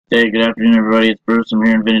Hey, good afternoon, everybody. It's Bruce. I'm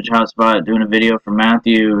here in Vintage Hotspot doing a video for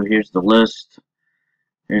Matthew. Here's the list.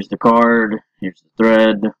 Here's the card. Here's the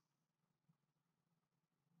thread.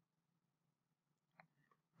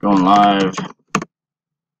 Going live.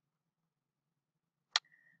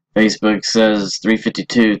 Facebook says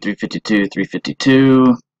 352, 352,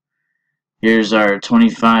 352. Here's our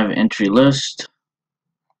 25 entry list.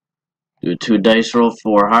 Do a 2 dice roll,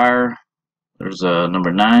 4 higher. There's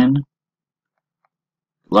number 9.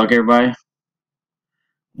 Good luck, everybody.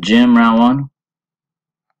 Jim, round 1.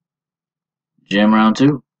 Jim, round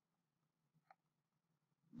 2.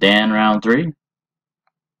 Dan, round 3.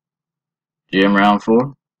 Jim, round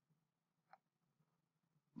 4.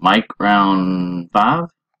 Mike, round 5.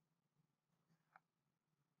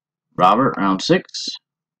 Robert, round 6.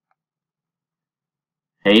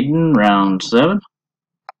 Hayden, round 7.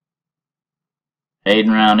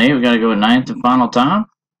 Hayden, round 8. We got to go with 9th and final time.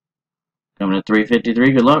 Coming to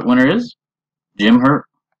 353. Good luck. Winner is Jim Hurt.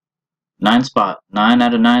 9 spot. 9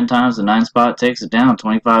 out of 9 times. The 9 spot takes it down.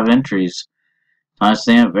 25 entries.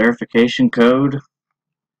 Timestamp verification code.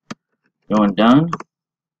 Going done.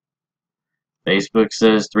 Facebook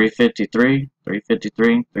says 353,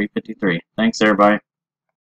 353, 353. Thanks, everybody.